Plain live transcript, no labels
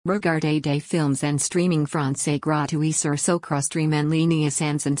Regardez des films en streaming français gratuit sur sokrostream en ligne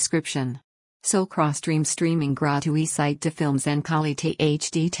sans inscription. Sokrostream streaming gratuit site de films en qualité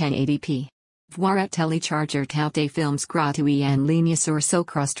HD 1080p. Voir et télécharger tout des films gratuits en ligne sur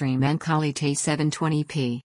sokrostream en qualité 720p.